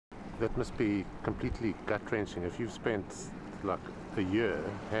That must be completely gut-wrenching. If you've spent like a year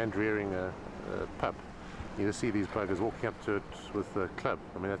hand-rearing a pup, you just see these buggers walking up to it with a club.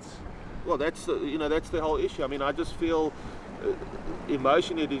 I mean, that's... Well, that's that's the whole issue. I mean, I just feel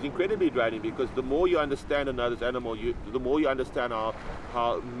emotionally it is incredibly draining, because the more you understand another animal, the more you understand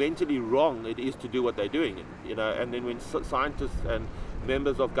how mentally wrong it is to do what they're doing. And then when scientists and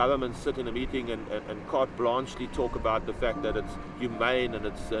members of government sit in a meeting and carte blanchely talk about the fact that it's humane and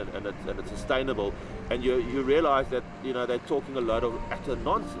it's sustainable, and you realize that they're talking a lot of utter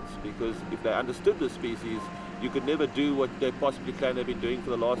nonsense, because if they understood the species, you could never do what they possibly claim they've been doing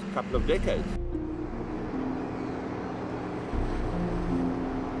for the last couple of decades.